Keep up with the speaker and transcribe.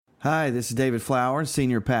Hi, this is David Flowers,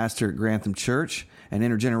 Senior Pastor at Grantham Church, an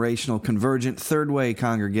intergenerational convergent third way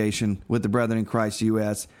congregation with the Brethren in Christ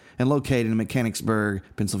U.S. and located in Mechanicsburg,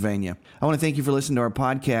 Pennsylvania. I want to thank you for listening to our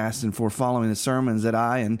podcast and for following the sermons that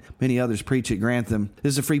I and many others preach at Grantham.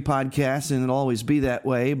 This is a free podcast and it'll always be that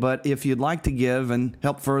way, but if you'd like to give and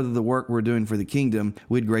help further the work we're doing for the kingdom,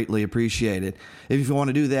 we'd greatly appreciate it. If you want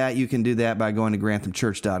to do that, you can do that by going to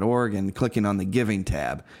granthamchurch.org and clicking on the Giving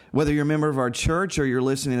tab. Whether you're a member of our church or you're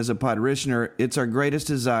listening as a parishioner, it's our greatest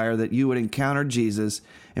desire that you would encounter Jesus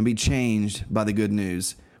and be changed by the good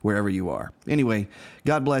news wherever you are. Anyway,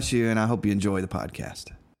 God bless you, and I hope you enjoy the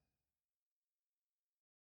podcast.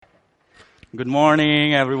 Good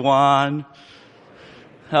morning, everyone.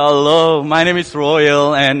 Hello, my name is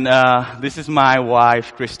Royal, and this is my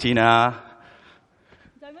wife, Christina.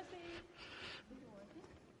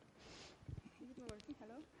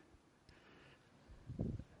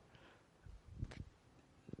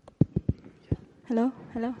 Hello,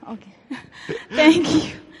 okay. Thank you.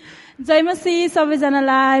 जय मसीह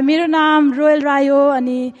सबैजनालाई मेरो नाम royal राय हो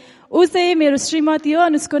अनि उ चाहिँ मेरो श्रीमती हो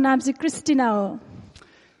अनि उसको नाम चाहिँ क्रिस्टिना हो.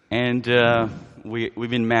 And we've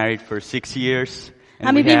been married for 6 years.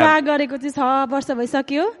 हामी विवाह गरेको चाहिँ 6 वर्ष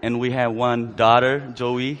भइसक्यो. And we have one daughter,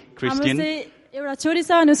 Joey Christine. हाम्रो चाहिँ एउटा छोरी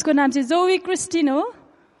छ अनि उसको नाम चाहिँ जोई क्रिस्टिन हो.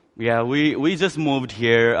 Yeah, we just moved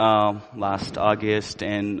here last August,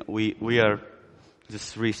 and we are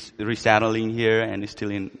just resettling here and still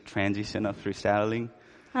in transition of resettling.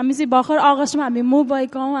 हामी चाहिँ भर्खर अगस्टमा हामी मुभ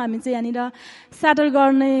भएको हौं. हामी चाहिँ यहाँनिर सेटल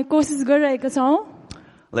गर्ने कोसिस गरिरहेका छौं.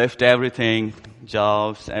 Left everything,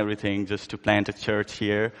 jobs, everything, just to plant a church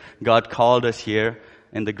here. God called us here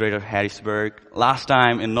in the greater Harrisburg. Last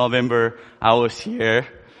time in November, I was here.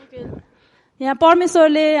 यहाँ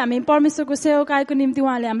परमेश्वरले हामी परमेश्वरको सेवकाईको निम्ति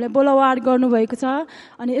उहाँले हामीलाई बोलावार गर्नुभएको छ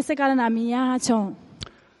अनि यसै कारण हामी यहाँ छौं.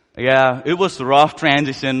 Yeah, it was a rough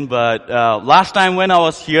transition, but last time when I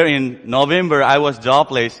was here in November, I was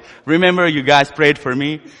jobless. Remember, you guys prayed for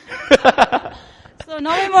me? So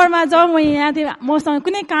नोभेम्बरमा जब म यहाँ थिएँ मसँग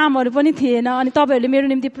कुनै कामहरु पनि थिएन अनि तपाईहरुले मेरो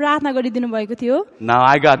निम्ति प्रार्थना गरिदिनु भएको थियो. Now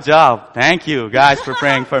I got job. Thank you guys for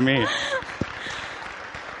praying for me.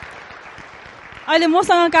 अहिले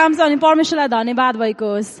मसँग काम छ अनि परमेश्वरलाई धन्यवाद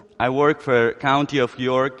भएको होस्. I work for County of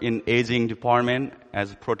York in Aging Department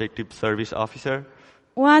as a protective service officer.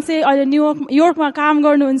 उहाँ चाहिँ अहिले न्यूयोर्कमा काम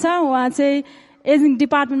गर्नुहुन्छ. उहाँ चाहिँ एजिङ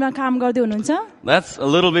डिपार्टमेन्टमा काम गर्दै हुनुहुन्छ. That's a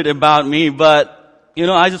little bit about me, but you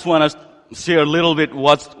know, I just want to share a little bit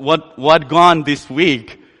what gone this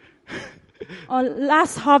week.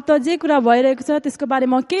 Last हप्ता जे कुरा भइरहेको छ त्यसको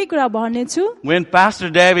बारेमा केही कुरा भन्ने छु. When Pastor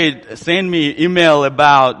David sent me email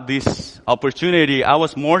about this opportunity, I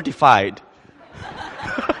was mortified.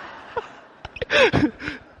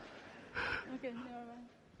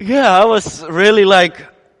 Yeah, I was really like,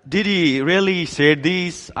 did he really say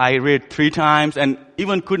this? I read 3 times and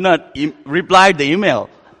even could not reply the email.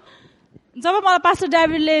 जब मलाई pastor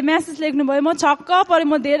डेभिडले message लेख्नु भयो म छक्क परे.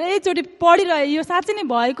 म धेरै चोटी पढिरहे यो साच्चै नै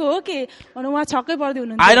भएको हो के भने उहाँ छक्कै पर्दै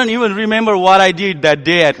हुनुहुन्छ. I don't even remember what I did that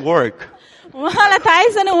day at work. उहाँलाई थाहै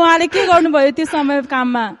छैन उहाँले के गर्नुभयो त्यो समय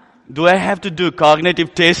काममा. Do I have to do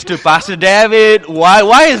cognitive test to Pastor David?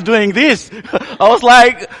 Why is doing this? I was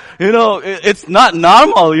like, you know, it's not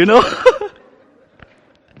normal, you know.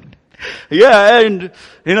 Yeah, and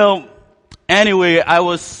you know, anyway, I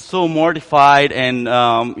was so mortified and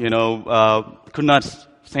could not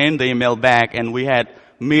send the email back, and we had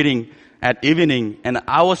meeting at evening, and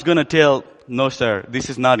I was gonna tell, no sir, this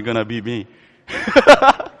is not gonna be me.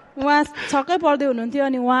 उहाँ छक्कै पर्दै हुनुहुन्थ्यो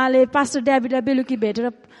अनि उहाँले pastor डेभिडलाई बेलुकी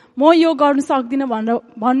भेटेर म यो गर्न सक्दिन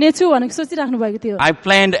भन्ने छु भनेर सोचिराख्नु भएको थियो. I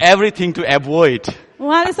planned everything to avoid.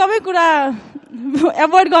 उहाँले सबै कुरा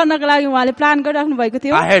एभोइड गर्नको लागि उहाँले प्लान गरिराख्नु भएको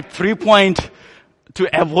थियो. I had 3 points to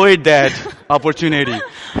avoid that opportunity.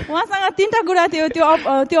 उहाँसँग 3टा कुरा थियो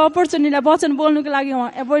त्यो अपर्च्युनिटीलाई वचन बोल्नुको लागि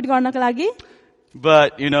एभोइड गर्नको लागि.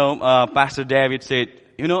 But you know, Pastor David said,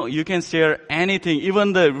 you know, you can share anything,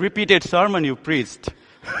 even the repeated sermon you preached.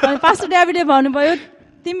 अनि पास्टर डेभिडले भन्नुभयो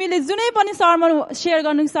तिमीले जुनै पनि सर्मन शेयर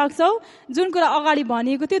गर्न सक्छौ जुन कुरा अगाडि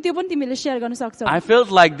भनिएको थियो त्यो पनि तिमीले शेयर गर्न सक्छौ. I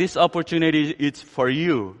felt like this opportunity is for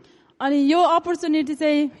you. अनि यो अपर्च्युनिटी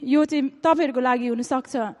चाहिँ यो चाहिँ तपाईहरुको लागि हुन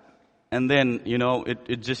सक्छ. And then, you know,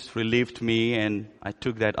 it just relieved me and I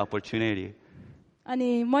took that opportunity.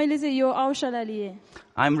 अनि मैले चाहिँ यो अवसरलाई लिए.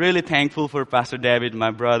 I'm really thankful for Pastor David,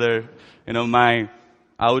 my brother, you know,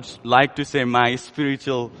 I would like to say my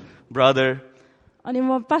spiritual brother. अनि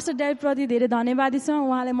म pastor David प्रति धेरै धन्यवादी छु.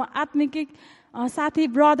 उहाँले म आत्मिक साथी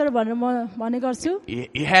ब्रदर भनेर म भन्ने गर्छु.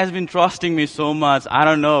 He has been trusting me so much. I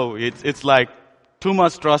don't know. It's like too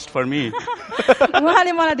much trust for me.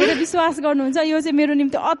 उहाँले मलाई धेरै विश्वास गर्नुहुन्छ. यो चाहिँ मेरो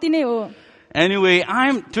निम्ति अति नै हो. Anyway,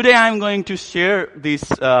 today I'm going to share this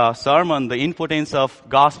sermon, the importance of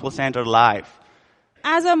gospel-centered life.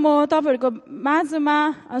 आज म तपाईहरुको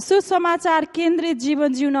माझमा सुसमाचार केन्द्रित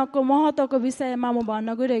जीवन जिउनको महत्त्वको विषयमा म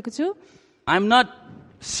भन्न गइरहेको छु. I'm not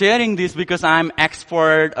sharing this because I'm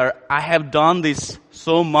expert or I have done this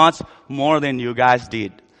so much more than you guys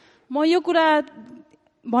did. म यो कुरा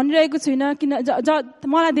भनिरहेको छुइनँ किन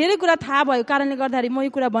मलाई धेरै कुरा थाहा भएको कारणले गर्दाखेरि म यो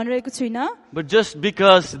कुरा भनिरहेको छुइनँ. But just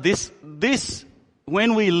because this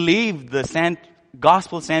when we live the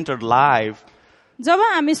gospel-centered life, जब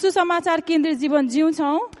हामी सुसमाचार केन्द्रित जीवन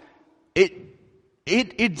जिउँछौं,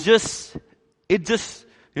 it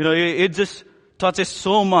just touches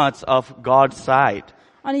so much of God's side.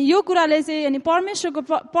 अनि यो कुराले चाहिँ अनि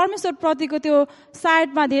परमेश्वर प्रतिको त्यो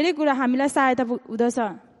साइडमा धेरै कुरा हामीलाई सहायता हुँदछ.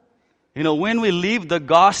 When we live the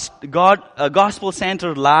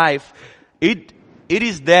gospel-centered life, it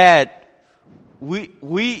is that we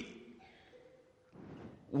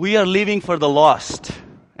are living for the lost,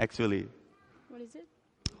 actually. What is it?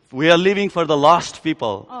 We are living for the lost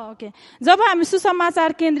people. Okay. जब हामी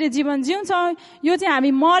सुसमाचार केन्द्रित जीवन जिउँछौं, यो चाहिँ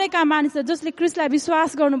हामी मरेका मानिसहरू जसले ख्रीष्टलाई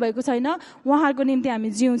विश्वास गर्नुभएको छैन उहाँहरूको निम्ति हामी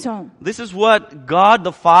जिउँछौं. This is what God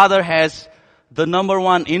the Father has the number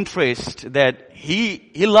one interest, that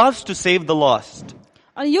He loves to save the lost.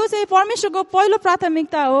 अनि यो चाहिँ परमेश्वरको पहिलो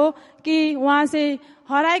प्राथमिकता हो कि उहाँ चाहिँ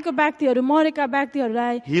हराएको व्यक्तिहरू मरेका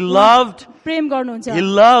व्यक्तिहरूलाई प्रेम गर्नुहुन्छ. He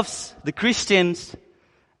loves the Christians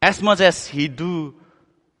as much as He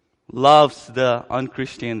loves the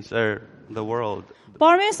unchristians or the world.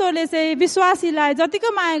 परमेश्वरले चाहिँ विश्वासीलाई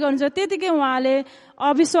जतिको माया गर्नुहुन्छ त्यतिकै उहाँले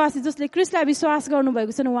अविश्वासी जसले ख्रीष्टलाई विश्वास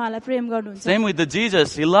गर्नुभएको छ उहाँलाई प्रेम गर्नुहुन्छ. Same with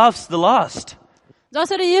Jesus, He loves the lost.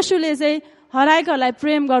 जसरी येशूले चाहिँ हराएकोलाई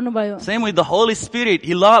प्रेम गर्नुभयो. Same with the Holy Spirit,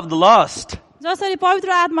 He loved the lost. जसरी पवित्र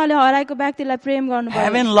आत्माले हराएको व्यक्तिलाई प्रेम गर्नुभयो.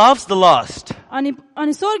 Heaven loves the lost. अनि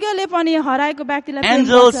स्वर्गले पनि हराएको व्यक्तिलाई प्रेम गर्छ.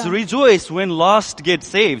 Angels rejoice when lost get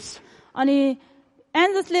saved. अनि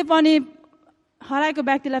एन्जल्सले पनि हराएको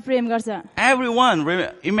व्यक्तिलाई प्रेम गर्छ.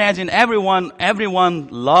 Imagine everyone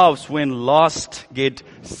loves when lost get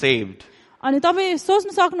saved. अनि तपाईं सोच्न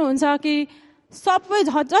सक्नुहुन्छ कि सबै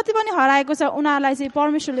जति पनि हराएको छ उनीहरूलाई चाहिँ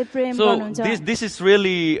परमेश्वरले प्रेम गर्नुहुन्छ. So this is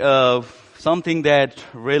really something that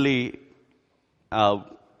really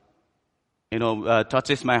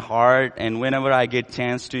touches my heart, and whenever I get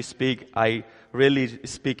chance to speak, I really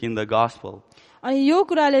speak in the gospel. अनि यो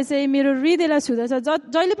कुराले चाहिँ मेरो हृदयलाई छुँदछ.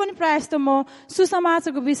 जहिले पनि प्रायः जस्तो म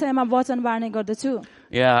सुसमाचारको विषयमा वचन बाँड्ने गर्दछु.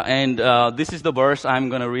 Yeah, and this is the verse I'm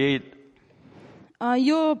going to read.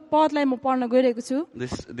 यो पदलाई म पढ्न गइरहेको छु.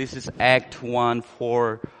 This is Act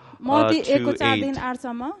 1:4 मत्ती 1:4 to 8.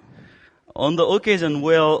 8. On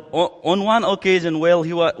one occasion,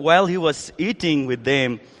 while he was eating with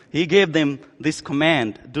them, he gave them this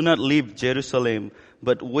command: "Do not leave Jerusalem,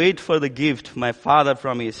 but wait for the gift my Father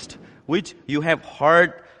promised, which you have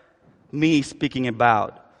heard me speaking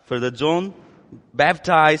about. For the John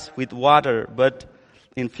baptized with water, but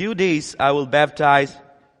in few days I will baptize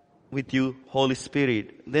with you Holy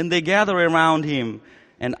Spirit." Then they gathered around him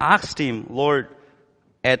and asked him, "Lord,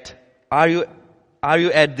 are you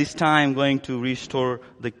at this time going to restore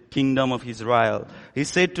the kingdom of Israel?" He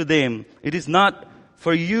said to them, "It is not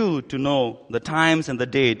for you to know the times and the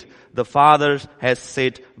date the Father has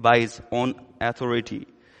set by His own authority.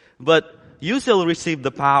 But you shall receive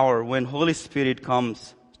the power when Holy Spirit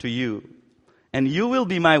comes to you. And you will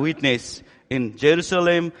be my witness in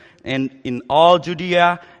Jerusalem and in all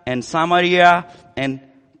Judea and Samaria and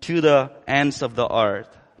to the ends of the earth."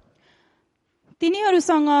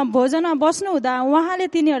 तिनीहरूसँग भोजनमा बस्नु हुँदा उहाँले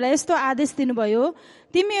तिनीहरूलाई यस्तो आदेश दिनुभयो: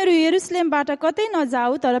 "तिमीहरू यरुशलेमबाट कतै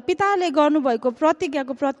नजाऊ, तर पिताले गर्नुभएको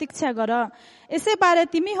प्रतिज्ञाको प्रतीक्षा गर। यसैबारे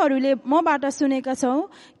तिमीहरूले मबाट सुनेका छौ,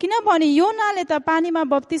 किनभने योनाले त पानीमा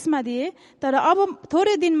बप्तिस्मा दिए, तर अब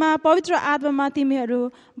थोरै दिनमा पवित्र आत्मामा तिमीहरू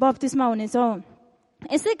बप्तिस्मा हुनेछौ।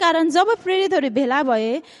 यसै कारण जब प्रेरितहरू भेला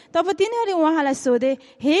भए तब तिनीहरूले उहाँलाई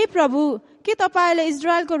सोधे, हे प्रभु, के तपाईले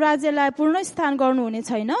इजरायलको राज्यलाई पूर्ण स्थान गर्नुहुने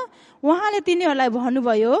छैन? उहाँले तिनीहरूलाई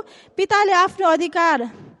भन्नुभयो, पिताले आफ्नो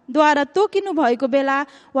अधिकारद्वारा तोकिनु भएको बेला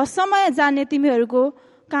वा समय जान्ने तिमीहरूको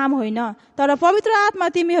काम होइन, तर पवित्र आत्मा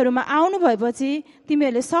तिमीहरूमा आउनु भएपछि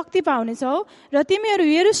तिमीहरूले शक्ति पाउनेछौ र तिमीहरू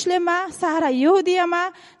यरुशलेममा, सारा यहुदियामा,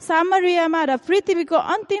 सामरियामा र पृथ्वीको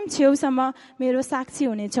अन्तिम छेउसम्म मेरो साक्षी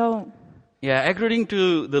हुनेछौ। Yeah, according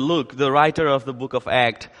to Luke, the writer of the book of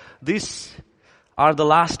Acts, these are the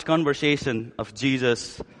last conversation of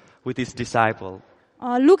Jesus with his disciple.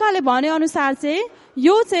 लुकाले भने अनुसार चाहिँ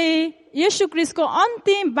यो चाहिँ येशू ख्रीष्टको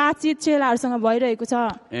अन्तिम बातचित चेलाहरूसँग भइरहेको छ।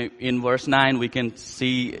 In verse 9 we can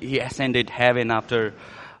see he ascended heaven after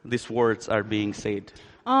these words are being said.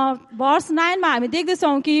 Verse 9 मा हामी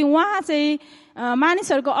देख्दैछौँ कि उहाँ चाहिँ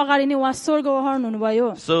मानिसहरूको अगाडि नै उहाँ स्वर्गवाहन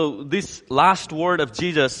हुनुभयो. So this last word of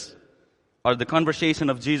Jesus, or the conversation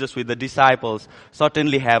of Jesus with the disciples,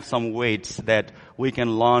 certainly have some weights that we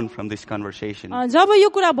can learn from this conversation. जब यो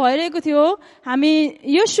कुरा भइरहेको थियो हामी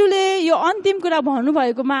येशूले यो अन्तिम कुरा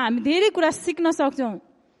भन्नुभएकोमा हामी धेरै कुरा सिक्न सक्छौं.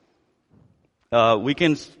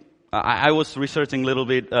 I was researching a little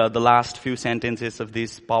bit the last few sentences of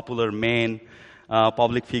this popular man,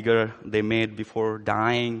 public figure they made before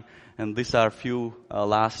dying, and these are few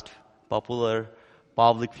last popular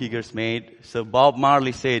public figures made. So Bob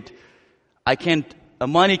Marley said,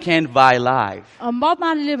 money can't buy life. बब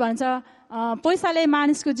मार्लीले भन्छ पैसाले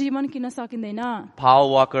मानिसको जीवन किन्न सकिँदैन.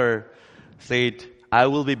 Paul Walker said, I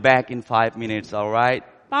will be back in 5 minutes, all right?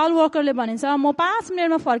 पाउल वकरले भनिन्छ म 5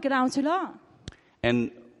 मिनेटमा फर्केर आउँछु ल.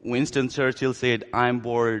 And Winston Churchill said, I'm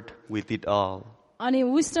bored with it all. अनि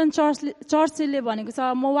विस्टन चर्चिलले भनेको छ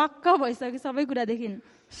म वाक्क भइसके सबै कुरादेखि.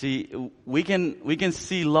 See, we can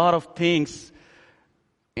see a lot of things,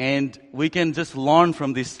 and we can just learn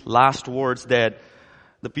from these last words that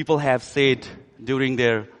the people have said during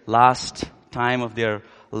their last time of their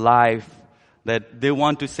life, that they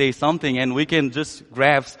want to say something, and we can just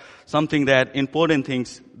grasp something that important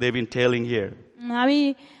things they've been telling here.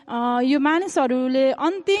 हामी यो मानिसहरूले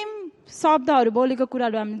अन्तिम शब्दहरू बोलेको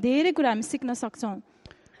कुराहरू हामी धेरै कुरा हामी सिक्न सक्छौं.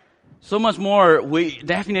 So much more we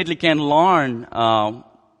definitely can learn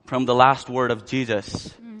from the last word of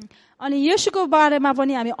Jesus. अनि येशूको बारेमा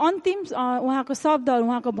पनि हामी अन्तिम उहाँको शब्दहरू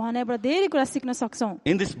उहाँको भनाइबाट धेरै कुरा सिक्न सक्छौं.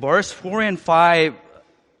 In this verse 4 and 5,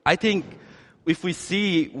 I think if we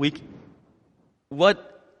see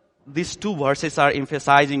what these two verses are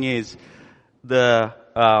emphasizing is the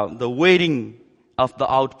waiting of the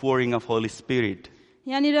outpouring of Holy Spirit.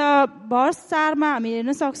 यहाँनिर भर्स 4 मा हामी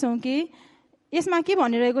हेर्न सक्छौं कि यसमा के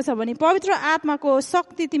भनिरहेको छ भने पवित्र आत्माको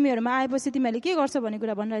शक्ति तिमीहरुमा आएपछि तिमीले के गर्छौ भन्ने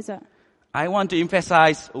कुरा भनिरहेछ. I want to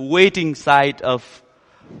emphasize waiting side of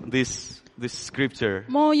this scripture.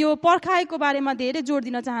 म यो पर्खाइको बारेमा धेरै जोड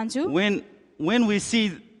दिन चाहन्छु. When we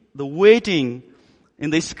see the waiting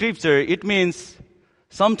in the scripture, it means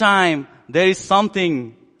sometime there is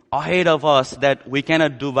something ahead of us that we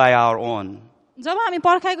cannot do by our own. जब हामी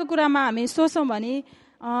पर्खाइको कुरामा हामी सोच्छौं भने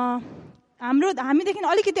हामीदेखि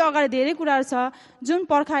अलिकति अगाडि धेरै कुराहरू छ जुन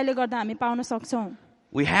पर्खाइले गर्दा हामी पाउन सक्छौं.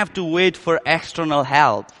 We have to wait for external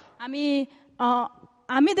help.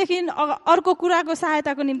 हामीदेखि अर्को कुराको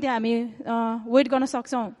सहायताको निम्ति हामी वेट गर्न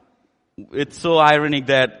सक्छौं. It's so ironic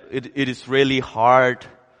that it is really hard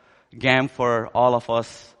game for all of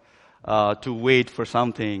us to wait for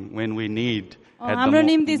something when we need. हाम्रो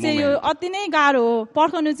निम्ति चाहिँ यो अति नै गाह्रो हो.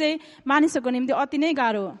 पर्खनु चाहिँ मानिसहरूको निम्ति अति नै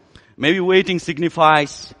गाह्रो हो. Maybe waiting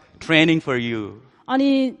signifies training for you.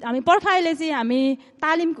 अनि हामी पर्खाइले चाहिँ हामी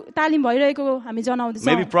तालिम भइरहेको हामी जनाउँदैछौं.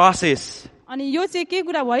 Maybe process. अनि यो चाहिँ के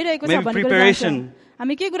कुरा भइरहेको छ भन्ने कुरा जान्छौं.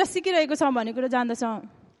 हामी के कुरा सिकिरहेको छौं भन्ने कुरा जान्दछौं.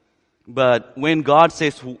 But when God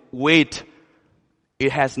says wait,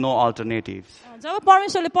 it has no alternatives. जब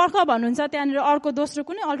परमेश्वरले पर्ख भन्नुहुन्छ त्यहाँनिर अर्को दोस्रो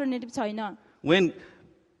कुनै अल्टरनेटिभ छैन. When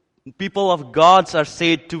people of God are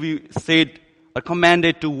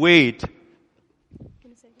commanded to wait.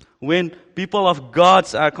 When people of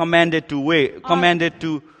God are commanded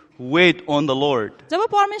to wait on the Lord. जब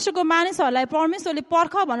परमेश्वरको मानिसहरूलाई परमेश्वरले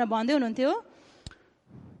पर्ख भनेर भन्दै हुनुहुन्थ्यो.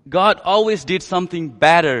 God always did something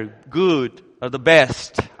better, good, or the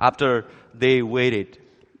best after they waited.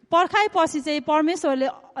 पर्खाइपछि चाहिँ परमेश्वरले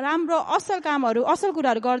राम्रो असल कामहरू असल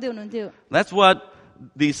कुराहरू गर्दै हुनुहुन्थ्यो. That's what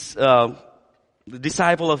these the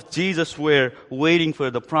disciples of Jesus were waiting for,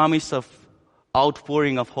 the promise of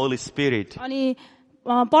outpouring of Holy Spirit. अनि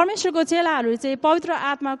परमेश्वरको चेलाहरू चाहिँ पवित्र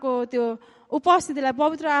आत्माको त्यो उपस्थितिलाई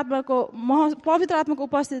पवित्र आत्माको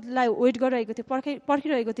उपस्थितिलाई वेट गरिरहेको थियो,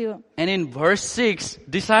 पर्खिरहेको थियो. And in verse 6,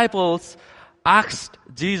 disciples asked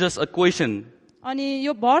Jesus a question. अनि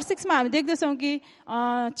यो भर्स 6 मा हामी देख्दैछौं कि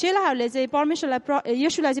चेलाहरूले चाहिँ परमेश्वरलाई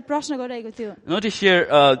येशूलाई चाहिँ प्रश्न गरिरहेको थियो. Notice here,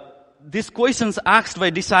 these questions asked by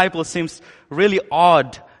disciples seems really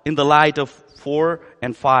odd in the light of 4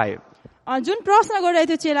 and 5. जुन प्रश्न गरिरहेको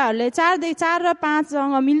थियो चेलाहरूले 4 र 5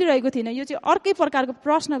 सँग मिलिरहेको थिएन. यो चाहिँ अर्कै प्रकारको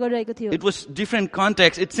प्रश्न गरिरहेको थियो. It was different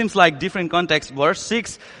context. It seems like different context. Verse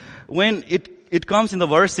 6, when it comes in the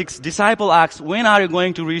verse 6, disciple asks, when are you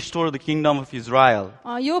going to restore the kingdom of Israel?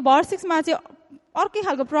 Yo verse 6 मा चाहिँ अर्कै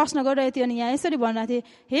खालको प्रश्न गरिरहेको थियो. अनि यहाँ यसरी भनिरहेको थियो,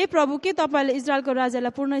 हे प्रभु के तपाईले इजरायलको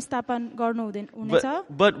राज्यलाई पुनः स्थापना गर्नु हुनेछ?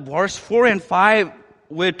 But verse 4 and 5,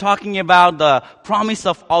 we're talking about the promise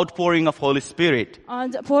of outpouring of Holy Spirit.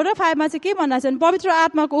 4 र 5 मा चाहिँ के भन्नुहुन्छ भने पवित्र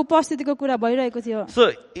आत्माको उपस्थितिको कुरा भइरहेको थियो.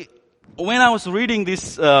 So when I was reading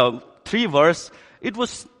this 3 verse, it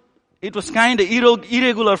was it was kind of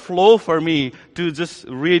irregular flow for me to just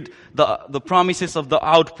read the promises of the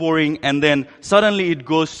outpouring, and then suddenly it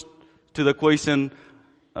goes to the question,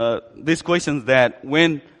 these questions that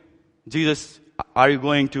when Jesus, are you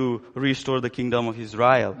going to restore the kingdom of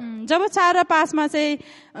Israel? जब 4 र 5 मा चाहिँ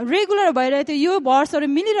regular भइरहेको थियो यो भर्सहरु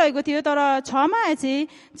मिलिरहेको थियो तर 6 मा चाहिँ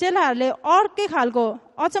चेलाहरूले अर्कै खालको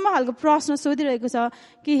अचम्म खालको प्रश्न सोधिरहेको छ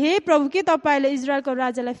कि हे प्रभु के तपाईले इजरायलको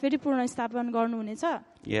राज्यलाई फेरि पुनर्स्थापन गर्नुहुनेछ.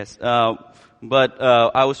 Yes, but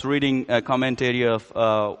I was reading a commentary of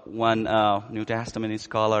one New Testament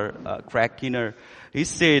scholar, Craig Keener. He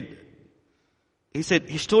said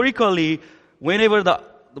historically, whenever the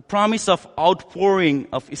promise of outpouring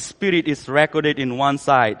of Spirit is recorded in one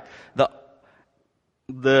side,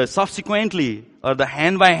 the subsequently, or the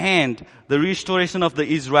hand by hand, the restoration of the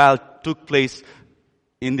Israel took place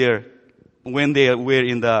in their, when they were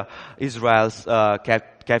in the Israel's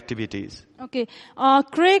captivities. Okay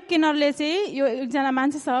Craig किनरले चाहिँ यो एकजना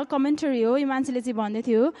मान्छेसँग commentary हो. यो मान्छेले चाहिँ भन्दै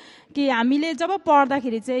थियो कि हामीले जब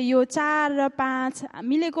पढ्दाखेरि चाहिँ यो 4 र 5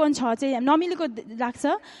 मिलेको 6 चाहिँ नमिलेको लाग्छ,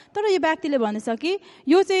 तर यो व्यक्तिले भनेछ कि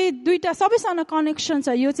यो चाहिँ दुईटा सबैसँग कनेक्सन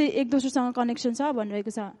छ, यो चाहिँ एक दोस्रोसँग कनेक्सन छ भनिरहेको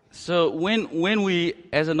छ. So when we,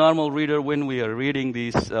 as a normal reader, when we are reading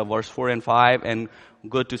these verse 4 and 5 and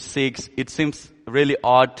go to 6, it seems really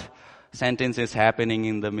odd sentences happening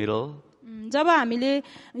in the middle. जब हामीले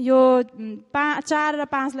यो 4 र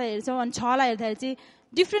 5 लाई हेर्छौं अनि 6 लाई हेर्दा चाहिँ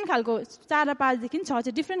डिफरेन्ट खालको 4 र 5 देखि 6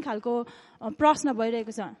 चाहिँ डिफरेन्ट खालको प्रश्न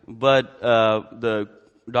भइरहेको छ. But the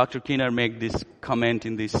Dr. Keener make this comment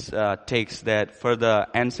in this text that for the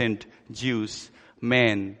ancient Jews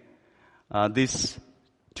men, these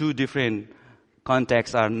two different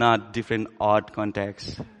contexts are not different odd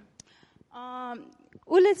contexts.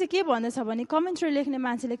 उसले चाहिँ के भन्दैछ भने कमेन्ट्री लेख्ने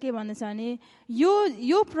मान्छेले के भन्दैछ भने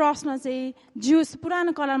यो प्रश्न चाहिँ ज्यूस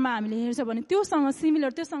पुरानो कलरमा हामीले हेर्छ भने त्योसँग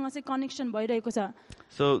सिमिलर त्योसँग चाहिँ कनेक्सन भइरहेको छ.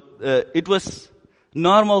 So it was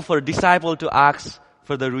normal for disciple to ask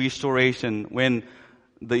for the restoration when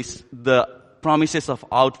the promises of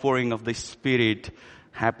outpouring of the Spirit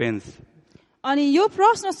happens. अनि यो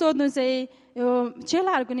प्रश्न सोध्नु चाहिँ यो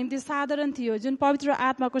चेलाहरूको निम्ति साधारण थियो जुन पवित्र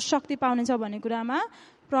आत्माको शक्ति पाउने छ भन्ने कुरामा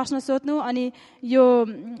प्रश्न सोध्नु अनि यो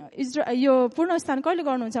पुनर्स्थापन कहिले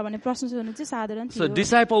गर्नुहुन्छ भन्ने प्रश्न सोध्नु चाहिँ साधारण थियो. So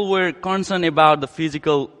disciples were concerned about the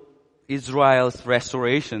physical Israel's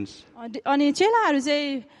restorations. अनि चेलाहरू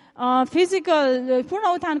चाहिँ फिजिकल पूर्ण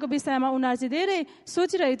उत्थानको विषयमा उनीहरू चाहिँ धेरै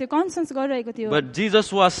सोचिरहेको थियो, कन्सर्न्स गरिरहेको थियो. But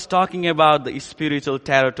Jesus was talking about the spiritual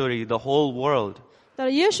territory, the whole world. तर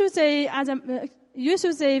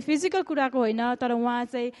येशू चाहिँ फिजिकल कुराको होइन तर उहाँ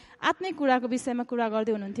चाहिँ आत्मिक कुराको विषयमा कुरा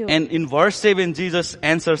गर्दै हुनुहुन्थ्यो. And in verse 7 Jesus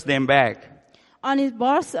answers them back. अनि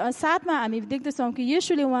वर्ष 7 मा हामी देख्दछौं कि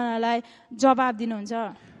येशूले उहाँलाई जवाब दिनुहुन्छ.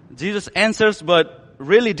 Jesus answers but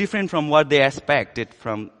really different from what they expected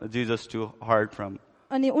from Jesus to heard from.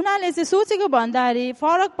 अनि उनीहरूले चाहिँ सोचेको भन्दाखेरि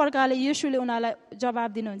फरक प्रकारले येशूले उनीलाई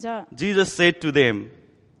जवाब दिनुहुन्छ. Jesus said to them,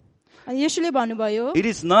 येशूले भन्नुभयो, it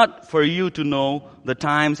is not for you to know the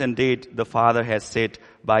times and date the Father has set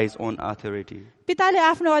by his own authority. पिताले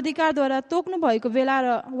आफ्नो अधिकारद्वारा तोक्नु भएको बेला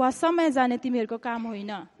र वा समय जाने तिमीहरूको काम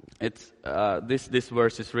होइन. It's this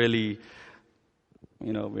verse is really,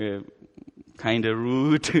 kind of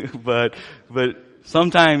rude, but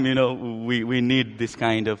sometimes we need this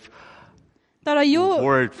kind of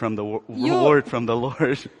word from the word from the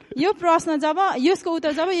Lord. यो प्रश्न जब यसको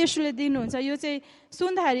उत्तर जब येशूले दिनुहुन्छ यो चाहिँ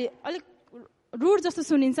सुन्दाखेरि अलिक रुड जस्तो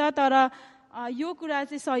सुनिन्छ तर यो कुरा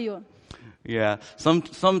चाहिँ सही हो. Yeah,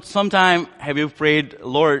 sometime have you prayed,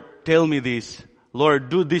 Lord, tell me this, Lord,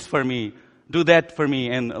 do this for me, do that for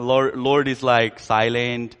me, and Lord is like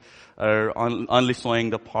silent or only showing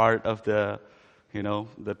the part of the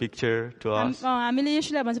picture to us. हामीले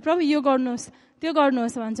येशूलाई भन्छ प्रभु यो गर्नुहोस् त्यो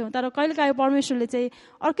गर्नुहोस् भन्छौं तर कहिलेकाहीँ परमेश्वरले चाहिँ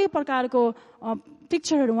अर्कै प्रकारको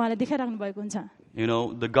पिक्चरहरू उहाँले देखाइराख्नु भएको हुन्छ.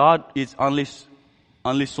 The God is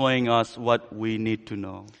only showing us what we need to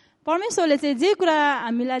know. परमेश्वरले चाहिँ जे कुरा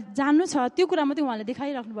हामीलाई जान्नु छ त्यो कुरा मात्रै उहाँले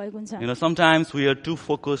देखाइराख्नु भएको हुन्छ. Sometimes we are too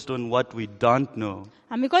focused on what we don't know.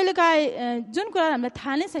 हामी कहिलेकाहीँ जुन कुरा हामीलाई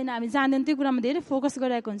थाहा नै छैन हामी जान्दैनौँ त्यो कुरामा धेरै फोकस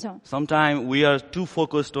गरिरहेको हुन्छौँ. Sometimes we are too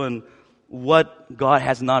focused on what God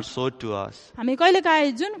has not showed to us. हामी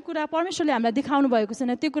कहिलेकाहीँ जुन कुरा परमेश्वरले हामीलाई देखाउनु भएको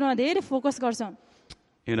छैन त्यो कुरामा धेरै फोकस गर्छौँ.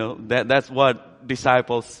 That's what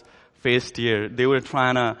disciples faced here. They were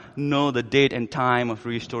trying to know the date and time of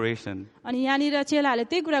restoration. अनि यहाँनिर चेलाहरूले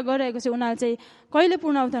त्यही कुरा गरिरहेको छ उनीहरूले चाहिँ कहिले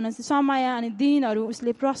पूर्ण उत्थान समय अनि दिनहरू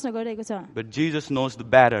उसले प्रश्न गरिरहेको छ. But Jesus knows the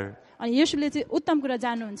better. अनि येशूले चाहिँ उत्तम कुरा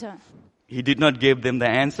जान्नुहुन्छ. He did not give them the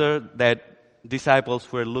answer that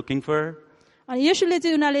disciples were looking for. अनि येशूले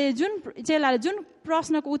चाहिँ उनीहरूले जुन चेलाले जुन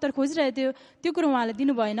प्रश्नको उत्तर खोजिरहेको थियो त्यो कुरा उहाँले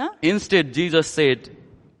दिनु भएन. Instead Jesus said,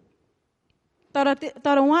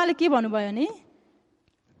 तर उहाँले के भन्नुभयो नि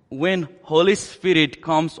when Holy Spirit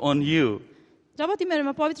comes on you, जब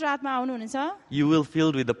तिमीहरुमा पवित्र आत्मा आउनुहुनेछ you will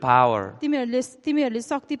filled with the power तिमीहरुले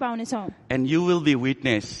शक्ति पाउनेछौ and you will be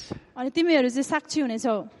witness. अनि तिमीहरु चाहिँ साक्षी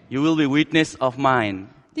हुनेछौ You will be witness of mine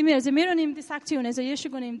तिमीहरु चाहिँ मेरो निम्ति साक्षी हुनेछौ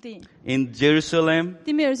येशूको निम्ति in Jerusalem,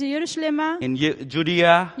 तिमीहरु चाहिँ यरुशलेममा in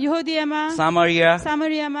Judea, यहूदियामा Samaria,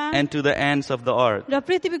 सामरियामा and to the ends of the earth. र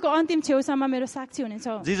पृथ्वीको अन्तिम छेउसम्म मेरो साक्षी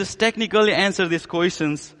हुनेछौ Jesus technically answered these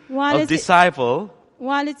questions उहाँले of disciple,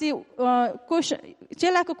 उहाँले चाहिँ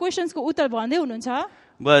चेलाको क्वेशन्सको उत्तर भन्दै हुनुहुन्छ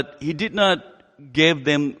but he did not give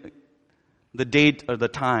them the date or the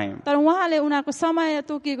time. तर उहाँले उनीहरुको समय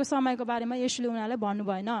तोकिएको समयको बारेमा येशूले उनीहरुलाई भन्नु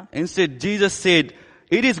भएन Instead, Jesus said,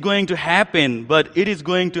 it is going to happen, but it is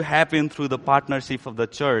going to happen through the partnership of the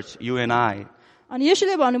church, you and I. अनि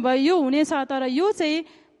येशूले भन्नुभयो यो हुनेछ तर यो चाहिँ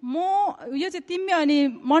तिमी अनि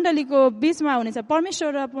मण्डलीको बीचमा हुनेछ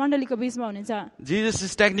परमेश्वर र मण्डलीको बीचमा हुनेछ Jesus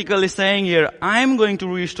is technically saying here, I am going to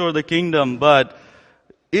restore the kingdom, but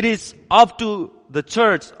it is up to the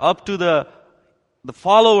church, up to the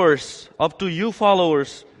followers, up to you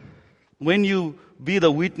followers, when you be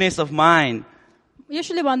the witness of mine.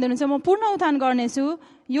 येशूले भन्दै हुनुहुन्छ म पूर्ण उत्थान गर्नेछु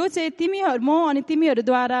यो चाहिँ तिमीहरु म अनि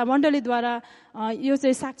तिमीहरुद्वारा मण्डलीद्वारा यो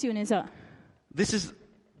चाहिँ साक्षी हुनेछ This is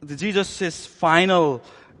Jesus' final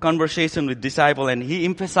conversation with disciple, and he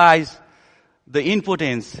emphasized the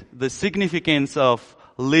importance, the significance of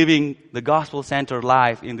living the gospel-centered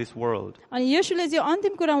life in this world. अनि येशूले चाहिँ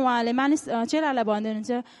अन्तिम कुरा उहाँले मानिस चेलालाई भन्दै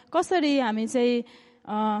हुनुहुन्छ कसरी हामी चाहिँ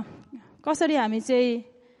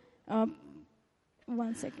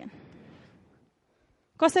 1 सेकेन्ड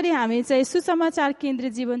कसरी हामी चाहिँ सुसमाचार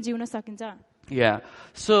केन्द्रित जीवन जिउन सकिन्छ Yeah.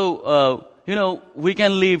 So, we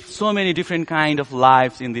can live so many different kind of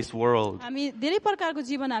lives in this world. हामी धेरै प्रकारको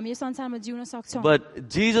जीवन हामी यो संसारमा जिउन सक्छौं But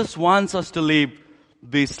Jesus wants us to live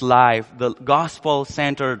this life, the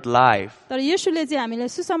gospel-centered life. तर येशूले चाहिँ हामीलाई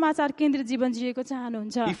सुसमाचार केन्द्रित जीवन जिएको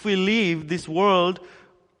चाहनुहुन्छ If we live this world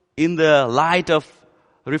in the light of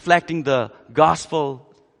reflecting the gospel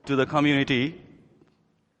to the community,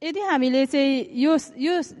 यदि हामीले चाहिँ यो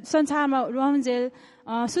संसारमा रहन्जेल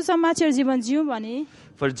सुसमाचार जीवन जियौं भने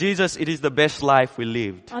for Jesus, it is the best life we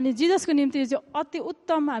lived. अनि जीससको निम्ति चाहिँ अति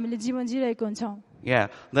उत्तम हामीले जीवन जिरहेको हुन्छौं Yeah,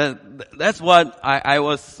 that's what I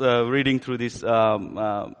was reading through this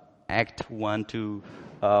Act 1 to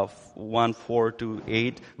 1:4 to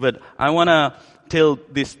 8. But I want to tell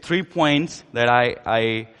these 3 points that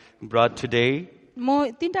I brought today.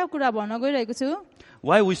 म तीनटा कुरा भन्न गइरहेको छु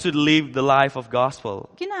Why we should live the life of gospel.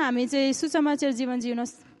 किन हामी चाहिँ सुसमाचार जीवन जिउन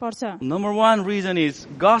पर्छ Number one reason is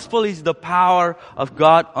gospel is the power of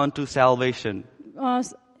God unto salvation.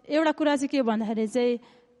 एउटा कुरा चाहिँ के भन्दाखेरि चाहिँ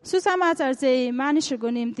सुसमाचार चाहिँ मानिसहरूको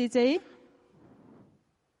निम्ति चाहिँ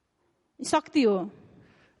शक्ति हो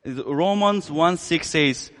Romans 1:6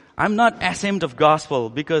 says, I'm not ashamed of gospel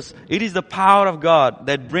because it is the power of God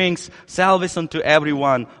that brings salvation to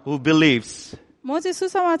everyone who believes. म चाहिँ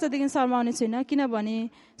सुसमाचारदेखि शर्माउने छैन किनभने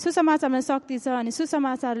सुसमाचारमा शक्ति छ अनि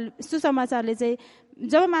सुसमाचारले चाहिँ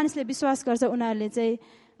जब मानिसले विश्वास गर्छ उनीहरूले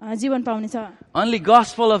चाहिँ जीवन पाउनेछ Only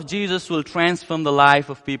gospel of Jesus will transform the life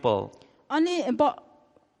of people. अनि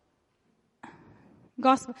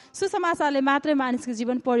सुसमाचारले मात्रै मानिसको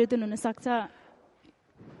जीवन परिवर्तन हुन सक्छ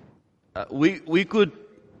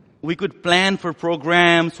We could plan for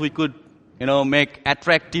programs, we could make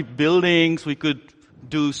attractive buildings, we could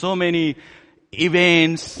do so many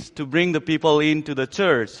events to bring the people into the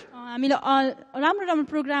church. हामीले राम्रो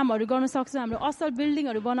प्रोग्रामहरु गर्न सक्छौं हाम्रो असल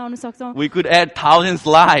बिल्डिङहरु बनाउन सक्छौं We could add thousands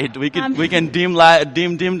lights. We can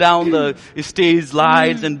dim down the stage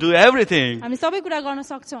lights and do everything. हामी सबै कुरा गर्न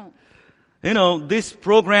सक्छौं These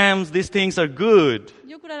programs, these things are good.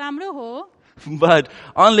 यो कुरा राम्रो हो But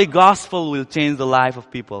only gospel will change the life of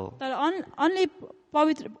people. तर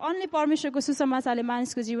अन्ली परमेश्वरको सुसमाचारले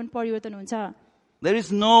मानिसको जीवन परिवर्तन हुन्छ There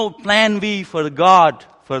is no plan B for God,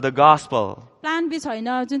 for the gospel. Plan B छैन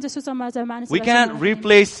जुन चाहिँ सुसमाचार मानिसलाई We cannot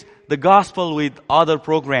replace the gospel with other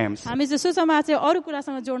programs. हामी चाहिँ सुसमाचार अरु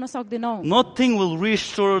कुरासँग जोड्न सक्दैनौं Nothing will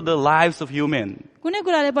restore the lives of human. कुनै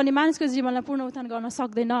कुराले पनि मानिसको जीवनलाई पूर्ण उत्थान गर्न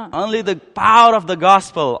सक्दैन Only the power of the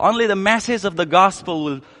gospel, only the message of the gospel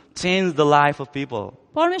will change the life of people.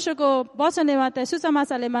 परमेश्वरको वचनले मात्रै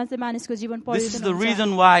सुसमाचारले मात्रै मानिसको जीवन This is परिवर्तन the हुन्छ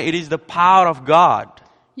reason why it is the power of God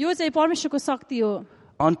यो चाहिँ परमेश्वरको शक्ति हो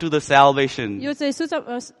unto the salvation. यो चाहिँ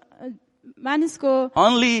मानिसको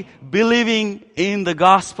Only believing in the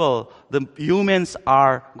gospel, the humans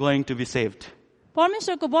are going to be saved.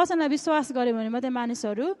 परमेश्वरको वचनलाई विश्वास गर्यो भने मात्रै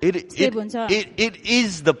मानिसहरू सेभ हुन्छ It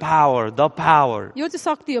is the power यो चाहिँ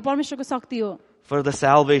शक्ति हो परमेश्वरको शक्ति हो for the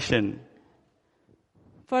salvation.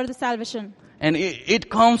 for the salvation. And it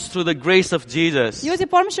comes through the grace of Jesus. यो चाहिँ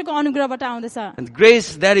परमेश्वरको अनुग्रहबाट आउँदछ. And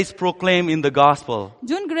grace that is proclaimed in the gospel.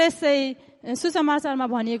 जुन ग्रेस चाहिँ सुसमाचारमा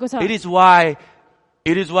भनिएको छ. It is why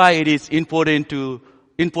it is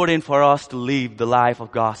important for us to live the life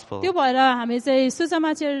of gospel. त्यो भएर हामी चाहिँ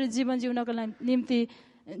सुसमाचार जीवन जिउनको निम्ति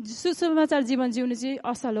सुसमाचार जीवन जिउनु चाहिँ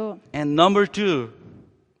असल हो. And number 2.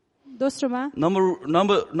 दोस्रोमा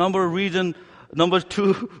Number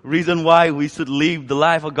two reason why we should live the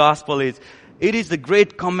life of gospel is it is the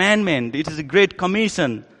great commandment. It is a great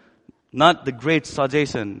commission, not the great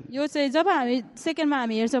suggestion. यो चाहिँ जब हामी सेकेन्डमा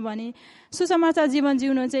हामी हेर्छौँ भने सुसमाचार जीवन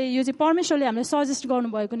जिउनु चाहिँ यो चाहिँ परमेश्वरले हामीलाई सजेस्ट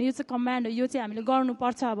गर्नुभएको नि यो चाहिँ कमान्ड हो. यो चाहिँ हामीले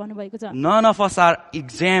गर्नुपर्छ भन्नुभएको छ. None of us are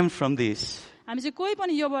exempt from this. हामी चाहिँ कोही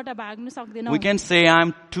पनि योबाट भाग्न सक्दैनौँ. We can say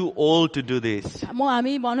I'm too old to do this.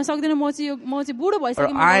 हामी भन्न सक्दैनौँ म चाहिँ बुढो Or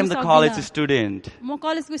भइसकेँ. I'm the college student. म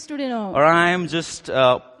कलेजको स्टुडेन्ट हो. Or I'm just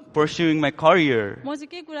pursuing my career. म चाहिँ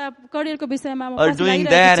के कुरा करियरको विषयमा म Or doing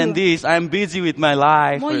that and this. I'm busy with my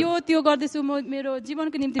life. म यो त्यो गर्दैछु. म मेरो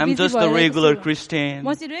जीवनको निम्ति I'm just a regular Christian.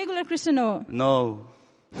 म चाहिँ रेगुलर क्रिस्चियन हो. No.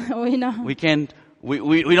 होइन. We can't.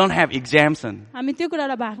 We don't have exemption. हामी त्यो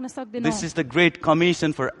कुरालाई भाग्न सक्दैनौँ. This is the great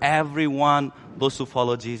commission for everyone, those who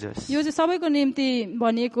follow Jesus. यो चाहिँ सबैको निम्ति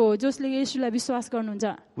भनिएको हो जसले येशूलाई विश्वास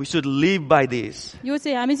गर्नुहुन्छ. We should live by this. यो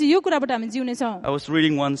चाहिँ हामी चाहिँ यो कुराबाट हामी जिउने छौँ. I was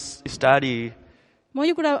reading one study. म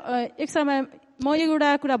यो कुरा एक समय म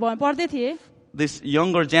एउटा कुरा पढ्दै थिएँ. This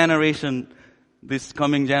younger generation, this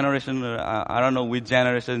coming generation, I don't know which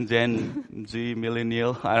generation, Gen Z,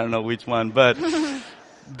 millennial, I don't know which one, but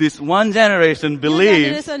this one generation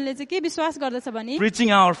believes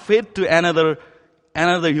preaching our faith to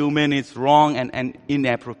another human is wrong and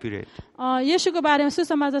inappropriate. येशूको बारेमा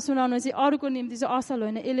सुसमाचार सुनाउनु चाहिँ अरूको निम्ति चाहिँ असल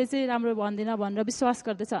होइन. यसले चाहिँ राम्रो भन्दैन भनेर विश्वास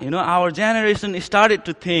गर्दछ. You know, our generation started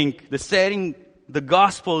to think that sharing the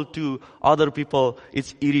gospel to other people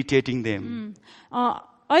is irritating them.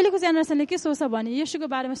 अहिलेको जेनेरेसनले के सोच्छ भने येशूको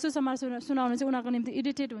बारेमा सुसमाचार सुनाउनु चाहिँ उनीहरूको निम्ति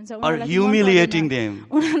इरिटेट हुन्छ. Or humiliating them.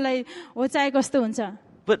 उनीहरूलाई होचाइ कस्तो हुन्छ.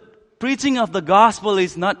 But preaching of the gospel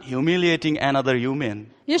is not humiliating another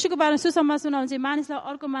human. येशूको बारेमा सुसमाचार सुनाउनु चाहिँ मानिसलाई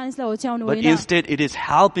अर्को मानिसलाई होच्याउनु But होइन. instead it is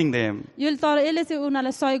helping them. तर यसले चाहिँ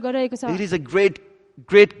उनीहरूलाई सहयोग गरिरहेको छ. It is a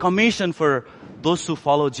great commission for those who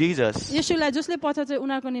follow Jesus. येशूलाई जसले पछाडि चाहिँ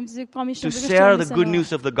उनीहरूको निम्ति चाहिँ commission To share the good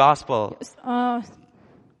news of the gospel.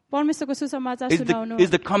 परमेश्वरको सुसमाचार सुनाउनु is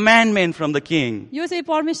the commandment from the king. यो चाहिँ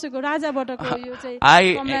परमेश्वरको राजाबाटको यो चाहिँ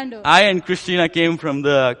कमान्ड हो. I and Christina came from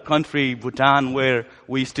the country Bhutan where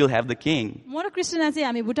we still have the king. म र क्रिस्टिना चाहिँ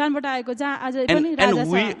हामी भुटानबाट आएको जहाँ अझै पनि राजा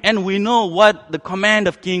छ. And we know what the command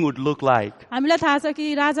of king would look like. हामीलाई थाहा छ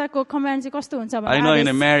कि राजाको कमान्ड चाहिँ कस्तो हुन्छ भनेर. I know in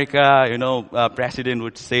America, president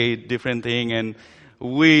would say different thing and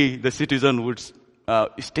we, the citizen, would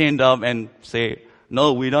stand up and say,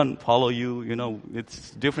 no, we don't follow you.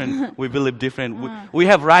 It's different. We believe different. We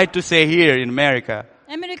have right to say here in America.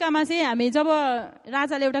 अमेरिकामा चाहिँ हामी जब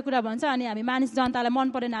राजाले एउटा कुरा भन्छ अनि हामी मानिस जनतालाई मन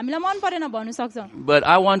परेन हामीलाई मन परेन भन्नु सक्छौं. But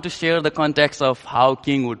I want to share the context of how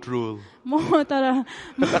king would rule. म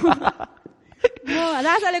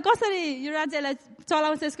राजाले कसरी यो राज्यलाई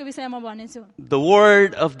चलाउँछ यसको विषयमा भन्नेछु. The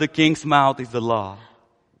word of the king's mouth is the law.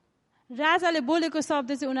 राजाले बोलेको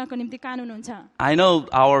शब्द चाहिँ उनीहरूको निम्ति कानुन हुन्छ. I know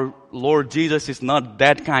our Lord Jesus is not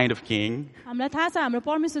that kind of king. हामीलाई थाहा छ हाम्रो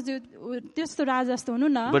परमेश्वर चाहिँ त्यस्तो राजा जस्तो हुनु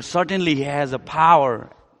न. But certainly he has a power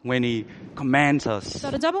when he commands us.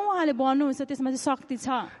 तर जब उहाँले भन्नुहुन्छ त्यसमा चाहिँ शक्ति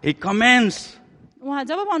छ. He commands उहाँ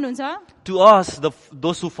जब भन्नुहुन्छ to us,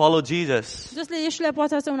 those who follow Jesus. जसले येशूलाई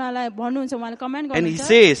पछाड्छ उनीहरूलाई भन्नुहुन्छ उहाँले कमान्ड गर्नुहुन्छ. And he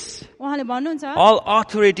says, उहाँले भन्नुहुन्छ all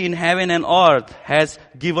authority in heaven and earth has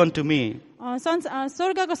given to me.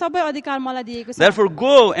 स्वर्गको सबै अधिकार मलाई दिएको छ. Therefore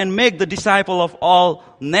go and make the disciple of all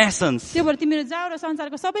nations. त्यो भएर तिमीहरू जाऊ र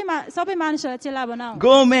संसारको सबै मानिसहरूलाई चेला बनाऊ.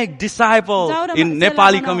 Go make disciples in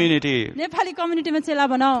Nepali community. Nepali कम्युनिटीमा चेला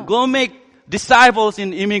बनाऊ. Go make disciples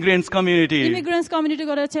in immigrants community. Immigrants community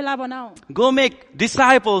गरेर चेला बनाऊ. Go make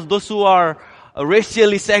disciples those who are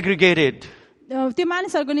racially segregated. त्यो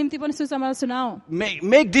मानिसहरूको निम्ति पनि सुसमाचार सुनाऊ.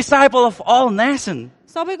 Make disciple of all nations.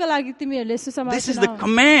 सबैको लागि तिमीहरूले सुसमाचार सुनाऊ. This is the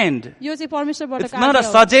command. यो चाहिँ परमेश्वरबाट It's not a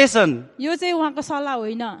suggestion. यो चाहिँ उहाँको सल्लाह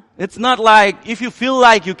होइन. It's not like if you feel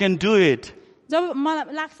like you can do it. जब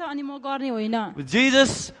मलाई लाग्छ अनि म गर्ने होइन.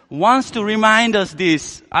 Jesus wants to remind us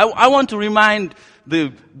this. I want to remind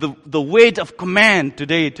the weight of command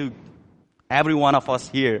today to every one of us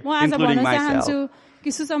here, including myself. कि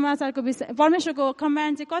सुसमाचारको विषय परमेश्वरको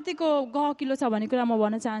कमान्ड चाहिँ कतिको गहकिलो छ भन्ने कुरा म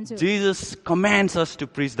भन्न चाहन्छु. Jesus commands us to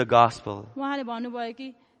preach the gospel. उहाँले भन्नुभयो कि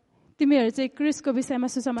तिमीहरू चाहिँ क्रिस्टको विषयमा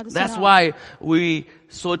सुसमाचार सुनाऊ. That's why we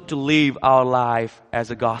sought to live our life as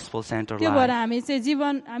a gospel-centered त्यो भएर life. हामी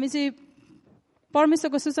चाहिँ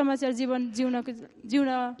परमेश्वरको सुसमाचार जीवन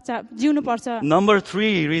जिउनु पर्छ Number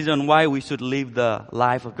 3 reason why we should live the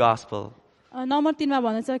life of gospel. Number 3 मा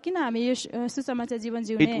भन्छ किन हामी यो सुसमाचार जीवन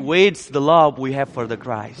जिउने It weights the love we have for the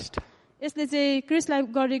Christ. यसले चाहिँ क्रिस्टलाई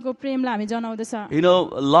गरेको प्रेमलाई हामी जनाउँदछ You know,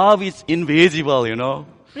 love is invisible, you know.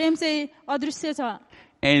 प्रेम चाहिँ अदृश्य छ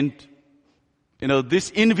And, you know,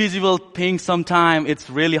 this invisible thing sometimes it's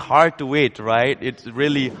really hard to weight, right? It's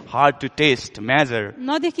really hard to taste, measure.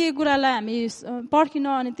 नदेखिएको कुरालाई हामी पर्खिन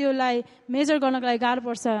अनि त्यसलाई मेजर गर्नको लागि गाह्रो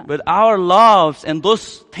पर्छ But our loves and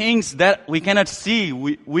those things that we cannot see,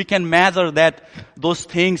 we can measure those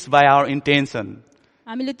things by our intention.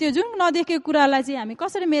 हामीले त्यो जुन नदेखेको कुरालाई चाहिँ हामी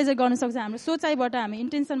कसरी मेजर गर्न सक्छौँ हाम्रो सोचाइबाट हामी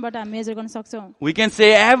इन्टेन्सनबाट हामी मेजर गर्न सक्छौँ We can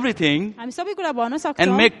say everything हामी सबै कुरा भन्न सक्छौँ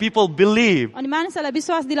and make people believe, अनि मानिसहरूलाई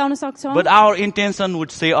विश्वास दिलाउन सक्छौँ but our intention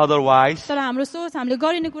would say otherwise. तर हाम्रो सोच हामीले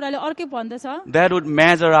गरिने कुराले अर्कै भन्दछ That would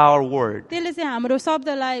measure our word. त्यसले चाहिँ हाम्रो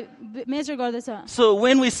शब्दलाई मेजर गर्दछ So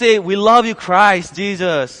when we say, we love you, Christ,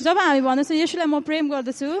 Jesus, जब हामी भन्दछौँ यसुलाई म प्रेम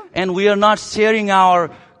गर्दछु and we are not sharing our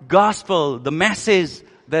gospel, the message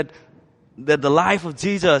that the life of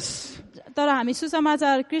Jesus, तर हामी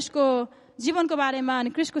सुसमाचार क्रिस्टको जीवनको बारेमा अनि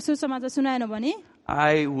क्रिस्टको सुसमाचार सुनाएनौँ भने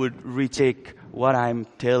I would recheck what I'm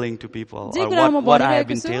telling to people, J or कुरा म what I have भनिरहेको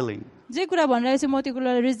been छु telling. जे कुरा भनिरहेको छु म त्यो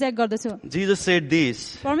कुरालाई रिजेक्ट गर्दछु Jesus said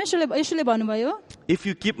this, परमेश्वरले यसुले भन्नुभयो if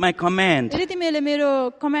you keep my command, यदि तिमीहरूले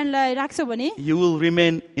मेरो कमान्डलाई राख्छौ भने you will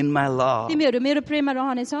remain in my love. तिमीहरू मेरो प्रेममा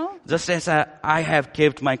रहनेछौ Just as I have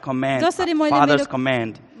kept my command, जसरी मैले Father's मेरो-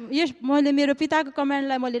 command. मैले मेरो पिताको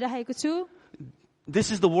कमान्डलाई मैले राखेको छु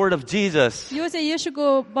This is the word of Jesus. यो चाहिँ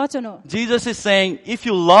येशूको वचन हो Jesus is saying, if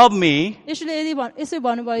you love me, येशूले यसो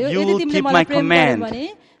भन्नुभयो You यदि will तिमीले keep मलाई my प्रेम गर्यौ command.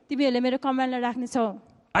 भने तिमीहरूले मेरो कमान्डलाई राख्नेछौ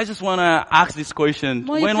I just want to ask this question.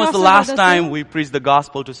 म यो When was the प्रश्न last गर्दछु। time we preached the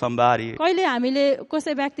gospel to somebody? कहिले हामीले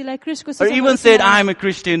कसै व्यक्तिलाई क्रिस्टको Or सुसमाचार even said, सुनायौँ? I'm a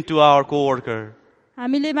Christian to our coworker.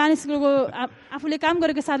 हामीले मानिसको आफूले काम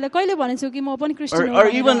गरेको साथीलाई कहिले भनेछौ कि म पनि क्रिस्चियन हो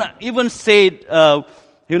Or भनेर? even said,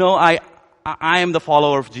 I am the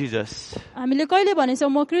follower of Jesus. हामीले कहिले भनेछौ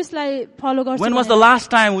म क्रिस्टलाई फलो गर्छु When was the भनेर? last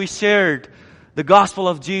time we shared the gospel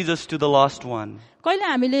of Jesus to the lost one? कहिले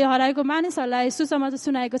हामीले हराएको मानिसहरूलाई सुसमाचार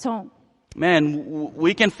सुनाएको छौं Man,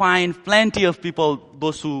 we can find plenty of people,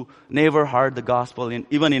 those who never heard the gospel,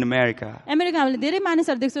 even in America. America हामीले धेरै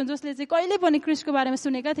मानिसहरू देख्छौँ जसले चाहिँ कहिले पनि क्रिस्टको बारेमा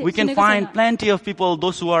सुनेका थिए We can सुनेको find छैन। plenty of people,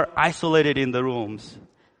 those who are isolated in the rooms,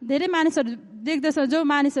 धेरै मानिसहरू देख्दछौँ जो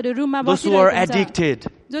मानिसहरू रुममा those who are बसिरहेको हुन्छ addicted,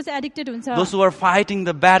 जो चाहिँ एडिक्टेड हुन्छ those who are fighting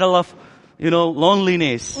the battle of,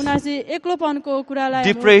 loneliness, उनीहरू चाहिँ एक्लोपनको कुरालाई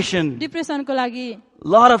depression, डिप्रेसनको लागि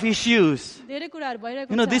lot of issues. धेरै कुराहरू भइरहेको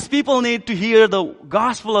These हुन्छ people need to hear the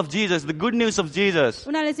gospel of Jesus, the good news of Jesus.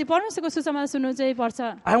 उनीहरूले चाहिँ परमेश्वरको सुसमाचार सुन्नु चाहिँ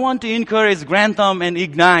पर्छ I want to encourage Grantham and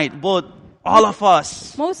Ignite, both, all of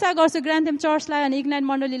us. म उत्साह गर्छु ग्रान्थम चर्चलाई अनि इग्नाइट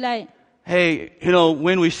मण्डलीलाई Hey,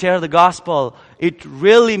 when we share the gospel, it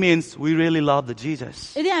really means we really love the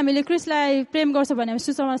Jesus. यदि हामीले क्रिस्टलाई प्रेम गर्छौँ भने हामी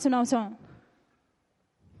सुसमाचार सुनाउँछौँ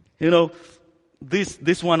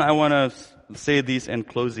This one I want to say this and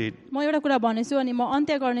close it. म एउटा कुरा भनेछु अनि म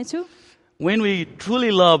अन्त्य गर्नेछु When we truly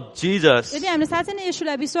love Jesus, यदि हामीले साँच्चै नै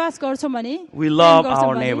येशूलाई विश्वास गर्छौँ भने We प्रेम love गर्छौँ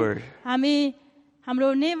our भने neighbor. हामी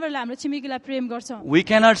हाम्रो नेबरलाई हाम्रो छिमेकीलाई प्रेम गर्छौँ we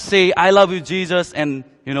cannot say, I love you, Jesus, and,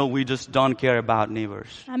 we just don't care about neighbors.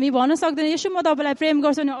 हामी भन्न सक्दैन येशू म तपाईँलाई प्रेम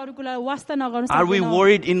गर्छु अनि अरू कुरालाई वास्ता नगर्न Are we सक्दैनौँ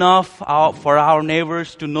worried enough for our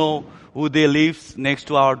neighbors to know who they live next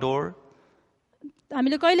to our door?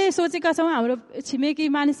 हामीले कहिले सोचेका छौँ हाम्रो छिमेकी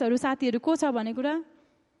मानिसहरू साथीहरू को छ भन्ने कुरा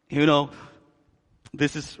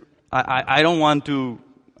This is, I don't want to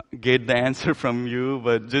get the answer from you,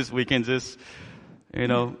 but we can just,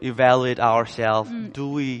 evaluate ourselves. Do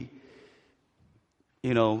we,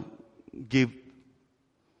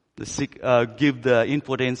 give the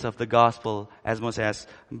importance of the gospel as much as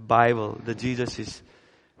Bible, that Jesus is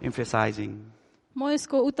emphasizing? म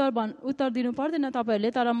यसको उत्तर दिनु पर्दैन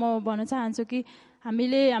तपाईहरूले तर म भन्न चाहन्छु कि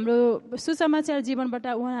हामीले हाम्रो सुसमाचार जीवनबाट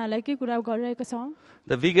उहाँहरूलाई के कुरा गरिरहेका छौँ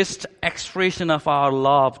The biggest expression of our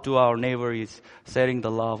love to our neighbor is sharing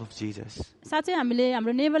the love of Jesus. साँच्चै हामीले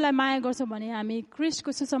हाम्रो नेबरलाई माया गर्छौँ भने हामी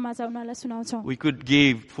क्रिस्टको सुसमाचार उनीहरूलाई सुनाउँछौँ We could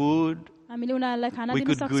give food, हामीले उनीहरूलाई खाना we दिन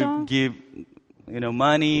could सक्छौँ give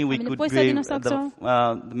money, we हामीले could पैसा दिन give सक्छौँ।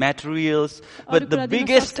 the materials, अरू but the कुरा दिन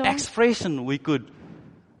biggest सक्छौँ। expression we could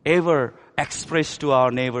ever express to our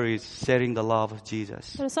neighbor is sharing the love of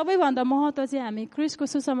Jesus. तर सबैभन्दा महत्त्व चाहिँ हामी क्रिस्टको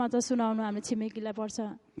सुसमाचार सुनाउनु हाम्रो छिमेकीलाई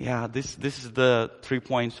पर्छ Yeah, this is the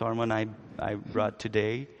 3-point sermon I brought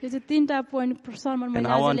today, यो चाहिँ 3टा पोइन्ट सर्मन and मैले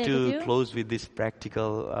I आज want ल्याएको to थियो close with this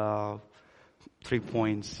practical 3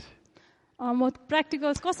 points म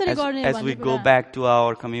प्र्याक्टिकल कसरी गर्ने as we भन्ने go कुरा back to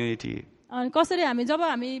our community. अनि कसरी हामी जब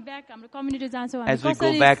हामी ब्याक हाम्रो कम्युनिटी जान्छौँ हामी as we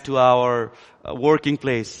कसरी go back to our working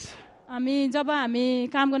place, हामी जब हामी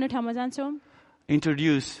काम गर्ने ठाउँमा जान्छौँ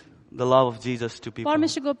introduce the love of Jesus to people.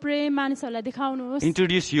 परमेश्वरको प्रेम मानिसहरूलाई देखाउनुहोस्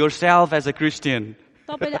Introduce yourself as a Christian.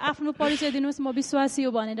 तपाईले आफ्नो परिचय दिनुहोस् म विश्वासी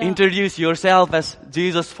हो भनेर Introduce yourself as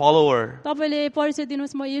Jesus follower. तपाईले परिचय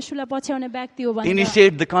दिनुहोस् म येशूलाई पछ्याउने व्यक्ति हो भनेर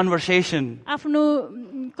Initiate the conversation. आफ्नो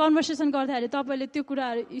कन्भर्सेसन गर्दाखेरि तपाईले त्यो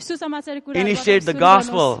कुराहरू सुसमाचारको कुराहरू Initiate the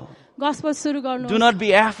gospel. गस्पल सुरु गर्नुहोस् Do not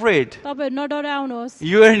be afraid. तपाईहरु नडराउनुहोस्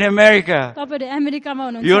You are in America. तपाईहरु अमेरिकामा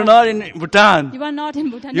हुनुहुन्छ You are not in Bhutan. You are not in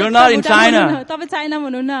Bhutan. You are not in China. तपाईं चाइनामा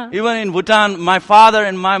हुनुहुन्न Even in Bhutan, my father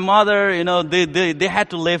and my mother, they had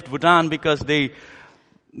to leave Bhutan because they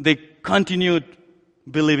continued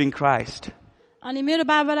believing Christ. अनि मेरो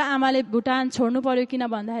बाबा र आमाले भुटान छोड्नु पर्यो किन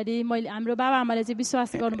भन्दाखेरि मैले हाम्रो बाबा आमाले चाहिँ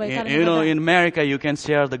विश्वास गर्नुभएको कारणले In America, you can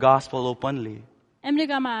share the gospel openly.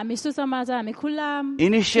 अमेरिकामा हामी सुसमाचार हामी खुल्ला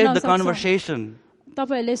Initiate the conversation.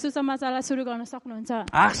 तपाईहरुले सुसमाचारलाई सुरु गर्न सक्नुहुन्छ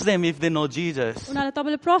Ask them if they know Jesus. उनीहरुले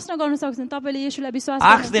तपाईले प्रश्न गर्न सक्नुहुन्छ तपाईले येशूलाई विश्वास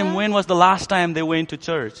Ask them गर्नुहुन्छ when was the last time they went to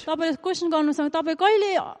church. तपाईले क्वेशन गर्नु सक्नुहुन्छ तपाई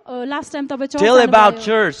कहिले लास्ट टाइम तपाई चर्च Tell जानुभयो about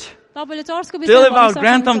church. तपाईले चर्चको Tell विषयमा about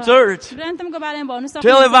Grantham Church. ग्रान्थमको बारेमा भन्न सक्नुहुन्छ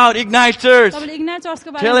Tell about Ignite Church. तपाईले इग्नाइट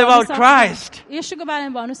चर्चको बारेमा Tell about Christ. येशूको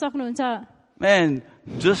बारेमा भन्न सक्नुहुन्छ Man,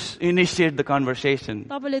 just initiate the conversation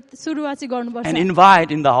तपाईले सुरुवात चाहिँ गर्नुपर्छ and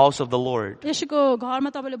invite in the house of the Lord. येशूको घरमा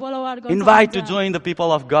तपाईले बोलावार गर्नु Invite to join the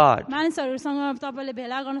people of God. मानिसहरुसँग तपाईले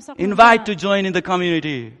भेला गर्न सक्नुहुन्छ Invite to join in the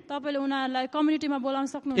community. तपाईले उनीहरुलाई कम्युनिटीमा बोलाउन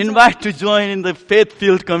सक्नुहुन्छ Invite to join in the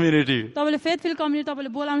faith-filled community. तपाईले फेथफुल कम्युनिटी तपाईले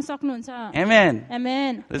बोलाउन सक्नुहुन्छ Amen.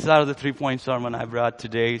 Amen These are the 3-point sermon I brought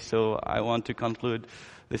today, so I want to conclude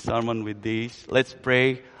this sermon with these. Let's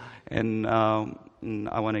pray, and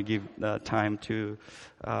I want to give time to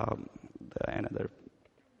another.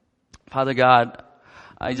 Father God,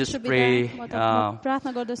 I just pray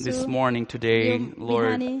this morning, today,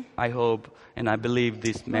 Lord, I hope and I believe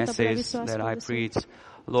this message that I preach,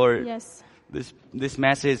 Lord, this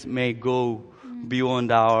message may go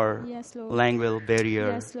beyond our language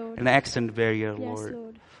barrier and accent barrier,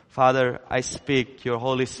 Lord. Father, I speak your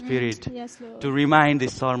Holy Spirit to remind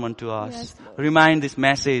this sermon to us, remind this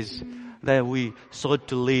message that we sought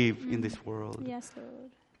to live in this world,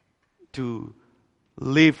 to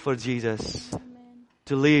live for Jesus,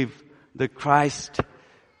 to live the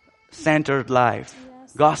Christ-centered life,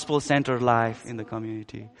 gospel-centered life in the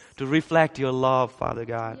community, to reflect your love, Father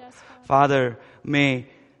God. Father, may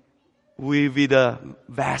we be the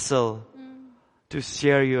vessel to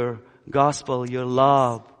share your gospel, your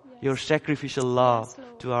love, your sacrificial love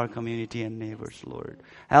to our community and neighbors, Lord.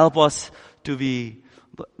 Help us to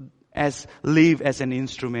live as an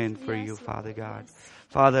instrument for you, Father God.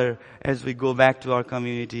 Father, as we go back to our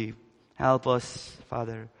community, help us,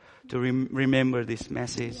 Father, to remember this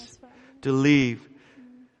message, to live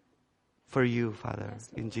for you, Father.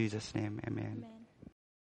 In Jesus' name, amen.